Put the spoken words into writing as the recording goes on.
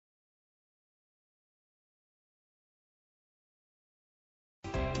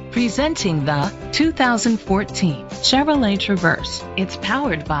Presenting the 2014 Chevrolet Traverse. It's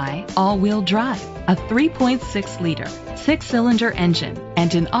powered by all-wheel drive, a 3.6-liter, 6-cylinder engine,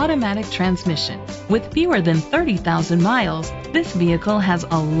 and an automatic transmission. With fewer than 30,000 miles, this vehicle has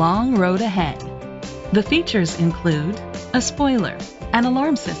a long road ahead. The features include a spoiler, an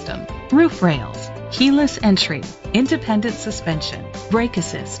alarm system, roof rails, keyless entry, independent suspension, brake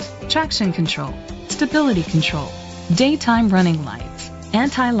assist, traction control, stability control, daytime running lights,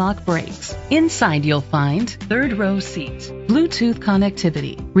 anti-lock brakes. Inside you'll find third-row seats, Bluetooth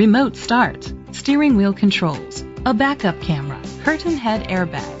connectivity, remote start, steering wheel controls, a backup camera, curtain head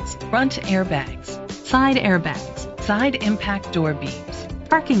airbags, front airbags, side impact door beams,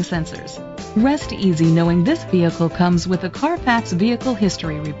 parking sensors. Rest easy knowing this vehicle comes with a Carfax Vehicle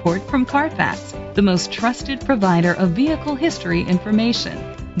History Report from Carfax, the most trusted provider of vehicle history information.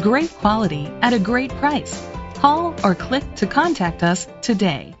 Great quality at a great price. Call or click to contact us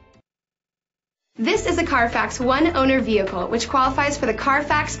today. This is a Carfax one-owner vehicle which qualifies for the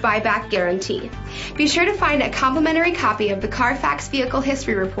Carfax buyback guarantee. Be sure to find a complimentary copy of the Carfax Vehicle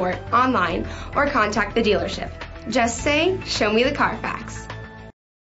History Report online or contact the dealership. Just say, "Show me the Carfax."